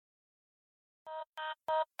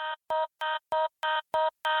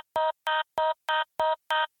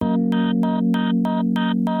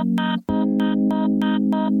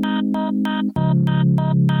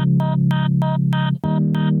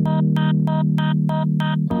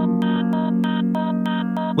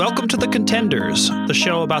Welcome to The Contenders, the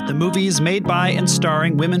show about the movies made by and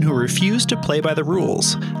starring women who refuse to play by the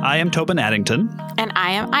rules. I am Tobin Addington. And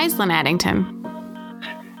I am Aislinn Addington.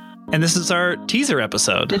 And this is our teaser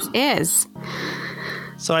episode. This is.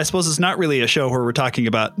 So I suppose it's not really a show where we're talking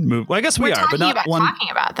about movies. Well, I guess we are, but not one. Talking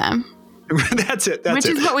about them. That's it. Which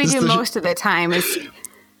is what we do most of the time is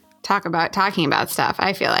talking about stuff,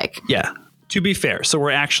 I feel like. Yeah. To be fair, so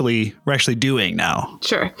we're actually doing now.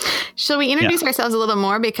 Sure. Shall we introduce ourselves a little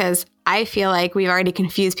more? Because I feel like we've already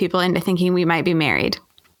confused people into thinking we might be married.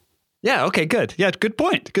 Yeah. Okay, good. Yeah. Good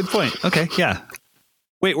point. Okay. Yeah.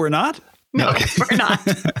 Wait, we're not? No, okay. We're not.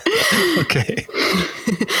 Okay.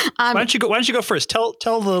 Why don't you go first? Tell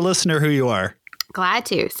the listener who you are. Glad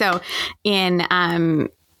to. So in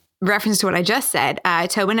reference to what I just said,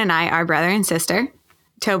 Tobin and I are brother and sister.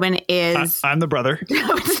 Tobin is... I'm the brother.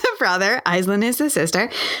 Tobin's the brother. Aislinn is the sister.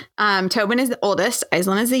 Tobin is the oldest.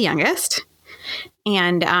 Aislinn is the youngest.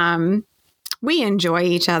 And we enjoy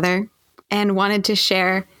each other and wanted to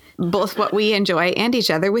share both what we enjoy and each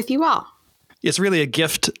other with you all. It's really a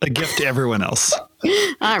gift to everyone else.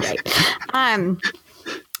 All right.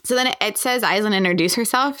 So then it says Aislinn introduce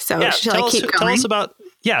herself. So shall I keep going? Tell us about...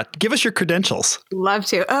 Yeah, give us your credentials. Love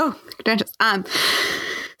to. Oh, credentials.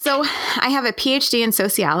 So I have a PhD in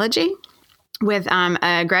sociology with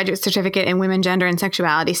a graduate certificate in women, gender, and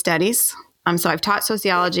sexuality studies. So I've taught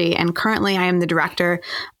sociology, and currently I am the director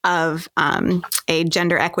of a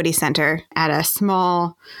gender equity center at a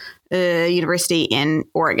small university in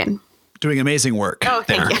Oregon. Doing amazing work. Oh,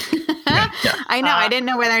 thank you. Yeah. I know. I didn't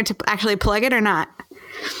know whether to actually plug it or not.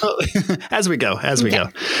 As we go.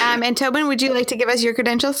 And Tobin, would you like to give us your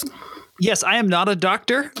credentials? Yes, I am not a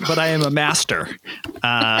doctor, but I am a master.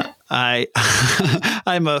 I'm a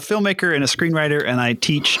filmmaker and a screenwriter, and I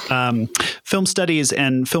teach film studies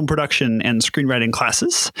and film production and screenwriting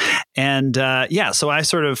classes. And so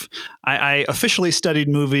I officially studied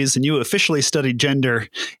movies, and you officially studied gender,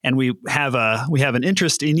 and we have an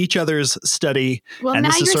interest in each other's study. Well, and now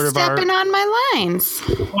this you're is sort of stepping on my lines.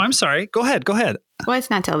 Oh, I'm sorry. Go ahead. Well,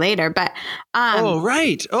 it's not till later, but... oh,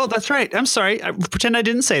 right. Oh, that's right. I'm sorry. I pretend I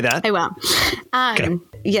didn't say that. I will. Okay.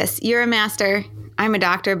 Yes, you're a master. I'm a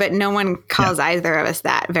doctor, but no one calls either of us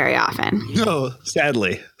that very often. No,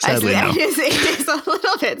 sadly. No. It is a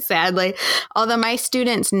little bit sadly. Although my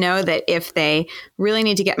students know that if they really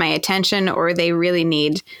need to get my attention or they really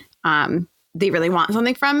want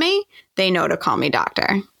something from me, they know to call me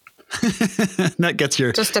doctor. That gets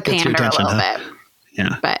your just to pander attention, a little bit.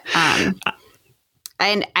 Yeah. But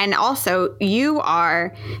And also, you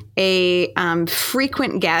are a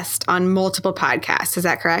frequent guest on multiple podcasts. Is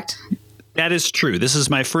that correct? That is true. This is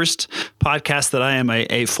my first podcast that I am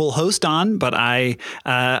a full host on, but I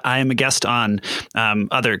am a guest on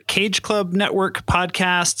other Cage Club Network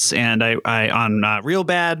podcasts, and I on Real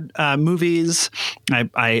Bad Movies.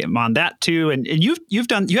 I am on that too. And you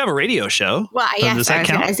have a radio show. Well, yes, does that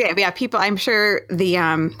count? Yeah, people. I'm sure the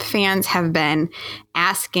fans have been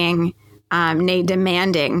asking.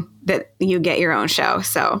 Demanding that you get your own show.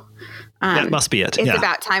 So that must be it. It's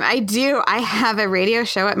about time. I have a radio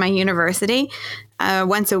show at my university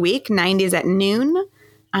once a week, 90s at noon,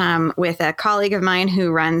 with a colleague of mine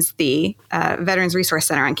who runs the Veterans Resource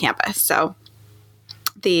Center on campus. So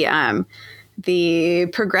the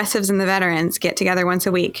progressives and the veterans get together once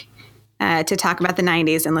a week to talk about the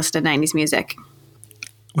 90s and listen to 90s music.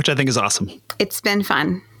 Which I think is awesome. It's been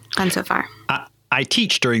fun so far. I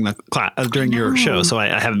teach during the class, during your show, so I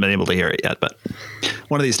haven't been able to hear it yet, but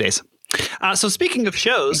one of these days. So speaking of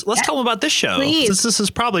shows, let's tell them about this show. Please. Since this is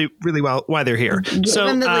probably really why they're here. Give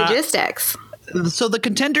them the logistics. So The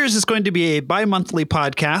Contenders is going to be a bi-monthly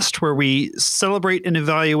podcast where we celebrate and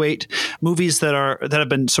evaluate movies that have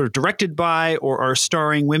been sort of directed by or are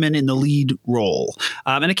starring women in the lead role.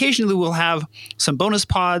 And occasionally we'll have some bonus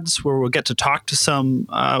pods where we'll get to talk to some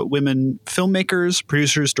women filmmakers,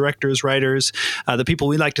 producers, directors, writers, the people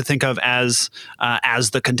we like to think of as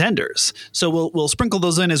the contenders. So we'll sprinkle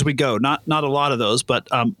those in as we go. Not a lot of those, but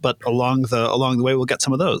along the way we'll get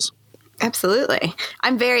some of those. Absolutely.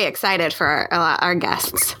 I'm very excited for our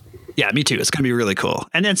guests. Yeah, me too. It's going to be really cool.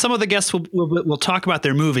 And then some of the guests will talk about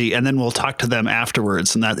their movie, and then we'll talk to them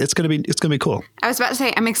afterwards. And it's going to be cool. I was about to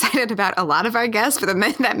say I'm excited about a lot of our guests, but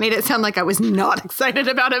that made it sound like I was not excited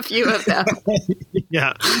about a few of them.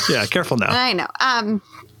 Yeah. Careful now. I know.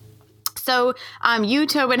 So you,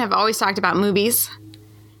 Tobin, have always talked about movies,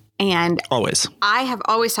 And Always. I have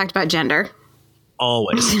always talked about gender.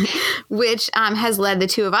 Always. Which has led the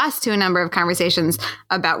two of us to a number of conversations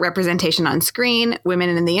about representation on screen, women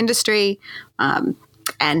in the industry,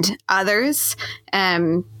 and others.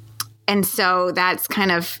 And so that's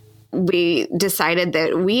kind of, we decided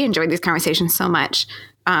that we enjoyed these conversations so much.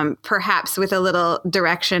 Perhaps with a little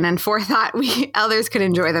direction and forethought, others could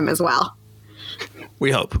enjoy them as well.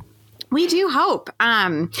 We hope. We do hope.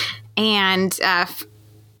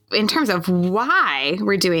 In terms of why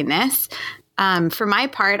we're doing this, for my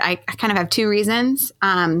part, I kind of have two reasons.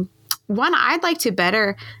 One, I'd like to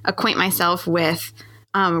better acquaint myself with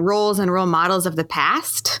roles and role models of the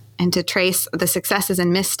past and to trace the successes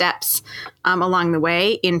and missteps along the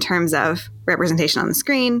way in terms of representation on the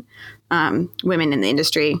screen, women in the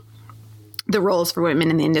industry, the roles for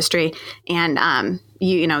women in the industry. And,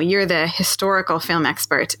 you're the historical film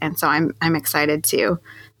expert. And so I'm excited to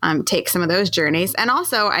take some of those journeys. And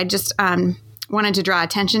also, I just wanted to draw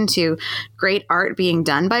attention to great art being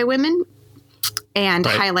done by women and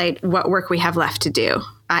highlight what work we have left to do.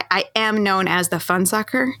 I am known as the fun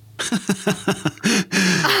sucker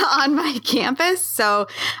on my campus, so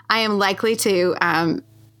I am likely to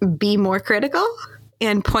be more critical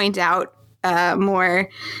and point out more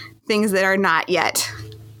things that are not yet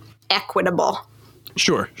equitable.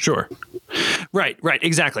 Sure. Right.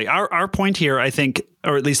 Exactly. Our point here, I think,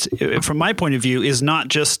 or at least from my point of view, is not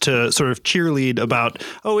just to sort of cheerlead about,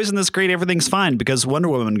 oh, isn't this great? Everything's fine because Wonder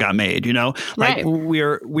Woman got made, like we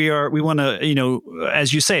want to,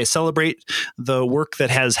 as you say, celebrate the work that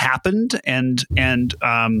has happened and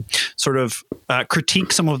sort of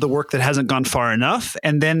critique some of the work that hasn't gone far enough,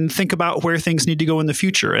 and then think about where things need to go in the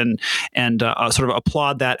future and sort of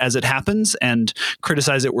applaud that as it happens and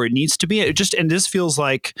criticize it where it needs to be. And this feels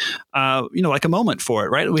like, like a moment for it,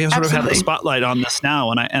 right? We have sort of had the spotlight on this now.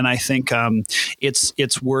 And I think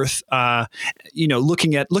it's worth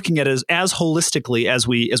looking at it as holistically as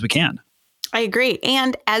we can. I agree.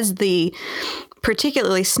 And as the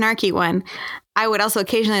particularly snarky one, I would also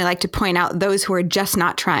occasionally like to point out those who are just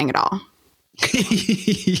not trying at all.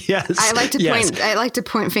 Yes. I like to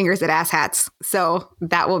point fingers at asshats. So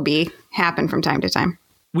that will happen from time to time.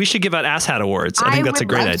 We should give out asshat awards. I think that's a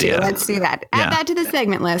great idea. Let's do that. Add that to the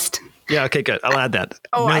segment list. Yeah. Okay, good. I'll add that.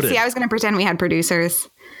 Oh, Noted. I see. I was going to pretend we had producers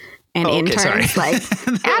and interns. Sorry. Like,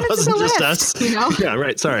 add it to the list. Us. Yeah.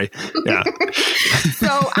 Right. Sorry. Yeah. So,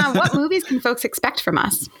 what movies can folks expect from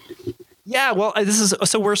us? Yeah, well,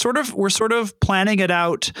 we're sort of planning it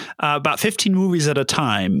out about 15 movies at a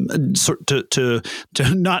time, to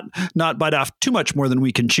not bite off too much more than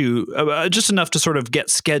we can chew, just enough to sort of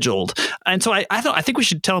get scheduled. And so I think we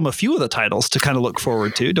should tell them a few of the titles to kind of look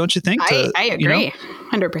forward to, don't you think? I agree,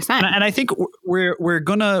 100%. And I think we're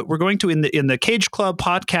going to in the Cage Club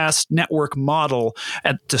podcast network model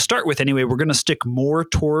to start with anyway. We're going to stick more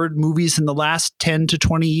toward movies in the last 10 to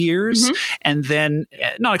 20 years, and then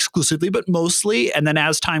not exclusively, but mostly. And then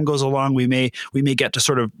as time goes along, we may get to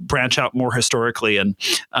sort of branch out more historically, and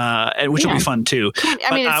which will be fun too.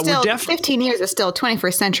 I mean, it's still 15 years is still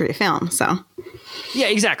 21st century film. So yeah,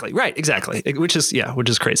 exactly. Right. Exactly. Which is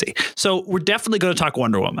crazy. So we're definitely going to talk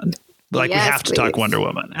Wonder Woman. We have to talk Wonder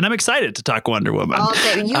Woman, and I'm excited to talk Wonder Woman.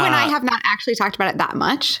 Okay. You and I have not actually talked about it that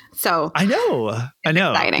much, so I know.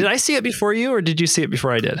 Exciting. Did I see it before you, or did you see it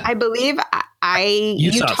before I did? I believe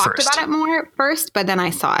you talked about it more first, but then I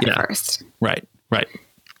saw it first. Right.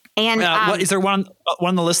 And is there one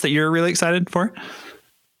on the list that you're really excited for?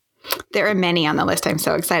 There are many on the list I'm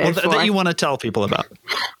so excited for. That you want to tell people about.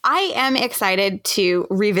 I am excited to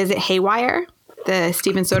revisit Haywire, the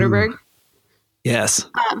Steven Soderbergh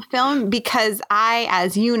film, because I,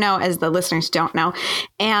 as you know, as the listeners don't know,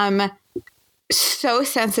 am so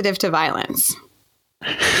sensitive to violence.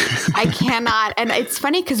 I cannot. And it's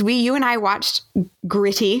funny because you and I watched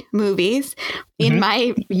gritty movies in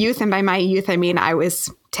my youth. And by my youth, I mean, I was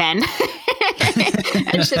 10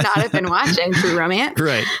 and should not have been watching True Romance.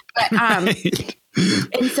 Right. But, I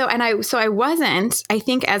wasn't, I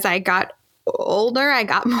think as I got older, I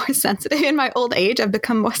got more sensitive. In my old age, I've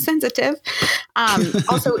become more sensitive.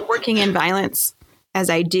 Also working in violence as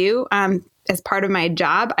I do, as part of my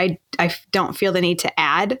job, I don't feel the need to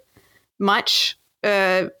add much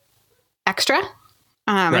extra.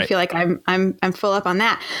 I feel like I'm full up on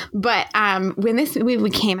that. But when this movie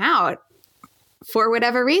came out, for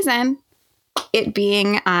whatever reason, it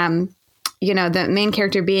being the main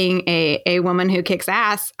character being a woman who kicks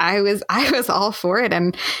ass, I was all for it,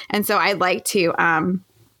 and so I'd like to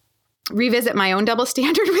revisit my own double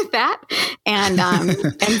standard with that, and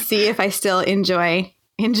see if I still enjoy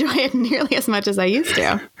it nearly as much as I used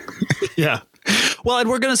to. Yeah. Well, and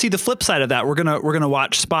we're going to see the flip side of that. We're gonna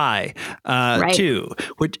watch Spy too,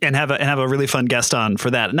 and have a really fun guest on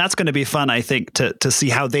for that. And that's going to be fun, I think, to see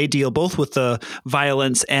how they deal both with the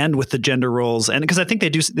violence and with the gender roles. And because I think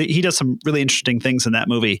he does some really interesting things in that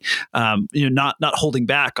movie. Not holding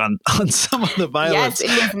back on some of the violence.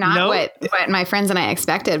 Yes, it was not what my friends and I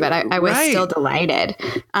expected, but I was still delighted.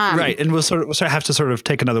 Right, and we'll sort of have to sort of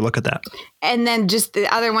take another look at that. And then just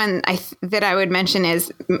the other one that I would mention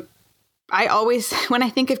is, I always, when I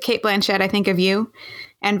think of Cate Blanchett, I think of you,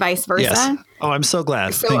 and vice versa. Yes. Oh, I'm so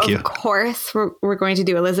glad. So Thank you. Of course, we're going to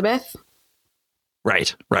do Elizabeth.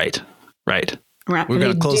 Right. We're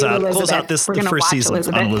going to close out the first season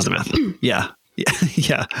on Elizabeth.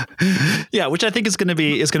 Yeah, which I think is going to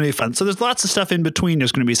be fun. So there's lots of stuff in between.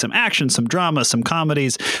 There's going to be some action, some drama, some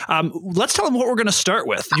comedies. Let's tell them what we're going to start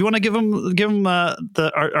with. Do you want to give them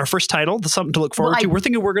our first title, something to look forward to? We're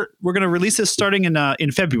thinking we're going to release this starting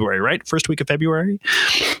in February, right? First week of February.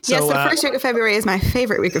 So, yes, the first week of February is my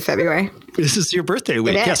favorite week of February. This is your birthday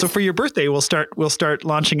week. Yeah. So for your birthday, we'll start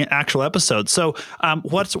launching an actual episode. So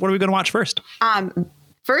what are we going to watch first?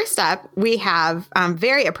 First up, we have,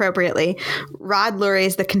 very appropriately, Rod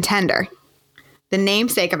Lurie's The Contender, the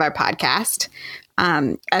namesake of our podcast,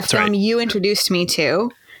 a film you introduced me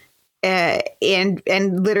to and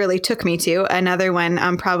literally took me to. Another one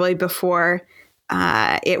probably before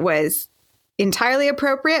it was entirely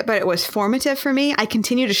appropriate, but it was formative for me. I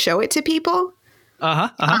continue to show it to people.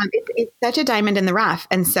 It's such a diamond in the rough.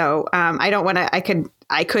 And so I don't want to,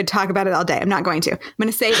 I could talk about it all day. I'm not going to. I'm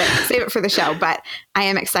going to save it for the show, but I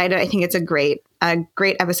am excited. I think it's a great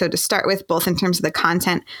episode to start with, both in terms of the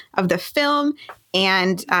content of the film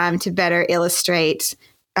and to better illustrate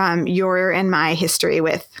your and my history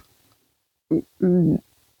with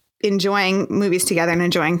enjoying movies together and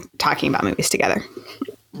enjoying talking about movies together.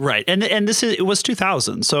 Right. And it was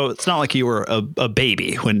 2000. So it's not like you were a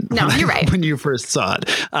baby when you're right. When you first saw it.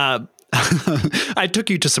 I took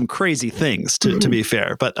you to some crazy things to be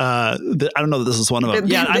fair, but I don't know that this is one of them.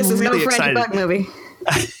 Yeah, I'm really excited. Bug movie.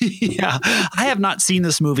 Yeah, I have not seen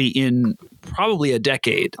this movie in probably a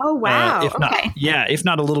decade. Oh wow! If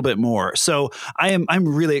not a little bit more. So I'm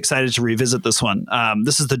really excited to revisit this one.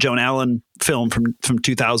 This is the Joan Allen film from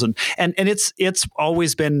 2000, and it's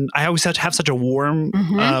always been. I always have such a warm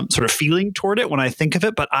sort of feeling toward it when I think of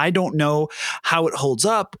it, but I don't know how it holds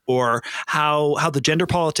up or how the gender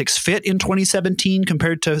politics fit in 2017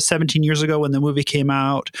 compared to 17 years ago when the movie came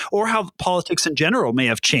out, or how politics in general may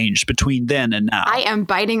have changed between then and now. I am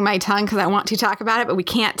biting my tongue because I want to talk about it, but we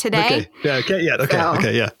can't today. Okay. Yeah, I can't yet.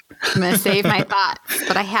 Okay, yeah. I'm going to save my thoughts,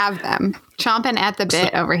 but I have them chomping at the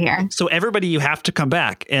bit over here. So everybody, you have to come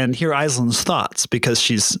back and hear Aislin's thoughts because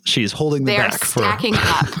she's holding them back. They're stacking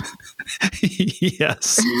up.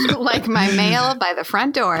 Yes. Like my mail by the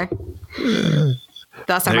front door.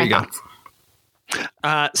 Thus are my thoughts.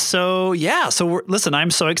 So listen,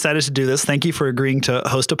 I'm so excited to do this. Thank you for agreeing to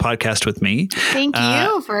host a podcast with me. Thank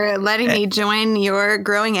you for letting me join your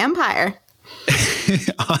growing empire.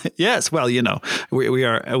 Yes. Well, we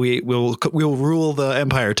will rule the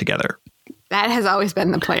empire together. That has always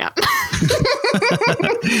been the plan.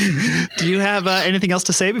 Do you have anything else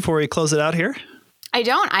to say before we close it out here? I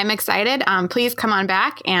don't. I'm excited. Please come on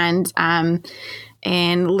back and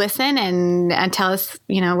listen and tell us,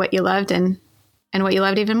 what you loved and what you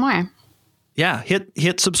loved even more. Yeah,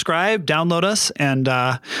 hit subscribe, download us, and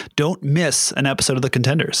don't miss an episode of The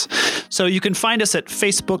Contenders. So you can find us at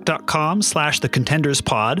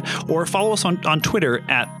facebook.com/thecontenderspod or follow us on Twitter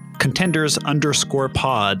at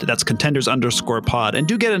Contenders_pod. That's Contenders_pod. And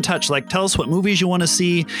do get in touch. Tell us what movies you want to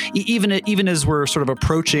see, even as we're sort of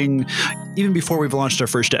approaching, even before we've launched our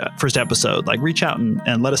first episode. Reach out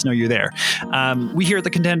and let us know you're there. We here at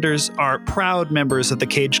The Contenders are proud members of the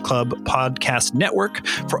Cage Club Podcast Network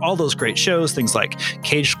for all those great shows, things like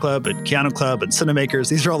Cage Club and Keanu Club and Cinemakers.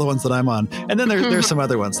 These are all the ones that I'm on. And then there's some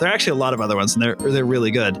other ones. There are actually a lot of other ones, and they're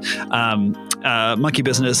really good. Monkey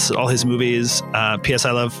Business, all his movies. P.S.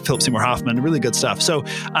 I Love Philip Seymour Hoffman, really good stuff. So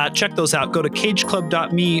check those out. Go to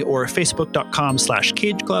cageclub.me or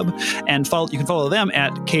facebook.com/cageclub and you can follow them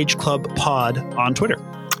at Cage Club Pod on Twitter.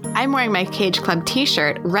 I'm wearing my Cage Club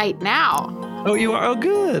t-shirt right now. Oh, you are? Oh,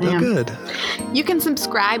 good. Yeah. Oh, good. You can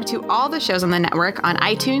subscribe to all the shows on the network on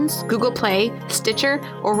iTunes, Google Play, Stitcher,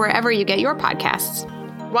 or wherever you get your podcasts.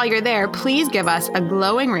 While you're there, please give us a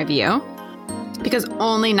glowing review, because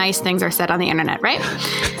only nice things are said on the internet, right?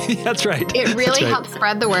 That's right. It really helps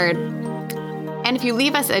spread the word. And if you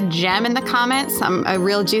leave us a gem in the comments, a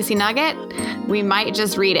real juicy nugget, we might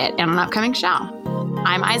just read it in an upcoming show.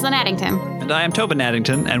 I'm Aislinn Addington. And I am Tobin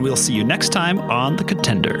Addington, and we'll see you next time on The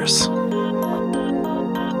Contenders.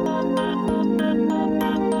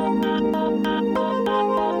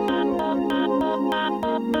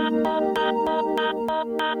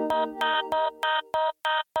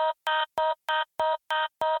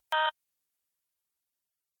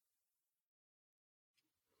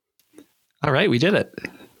 All right, we did it.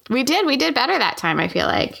 We did better that time, I feel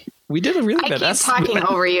like. We did a really good. I keep talking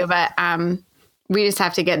over you, but we just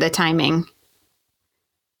have to get the timing,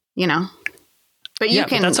 But you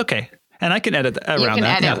can. But that's okay. And I can edit around that. You can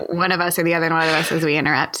edit one of us or the other one of us as we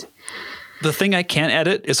interrupt. The thing I can't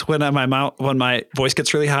edit is when my voice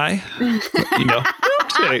gets really high.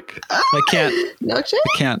 Milkshake. I can't.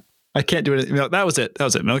 Milkshake? I can't do it. That was it.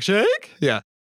 Milkshake? Yeah.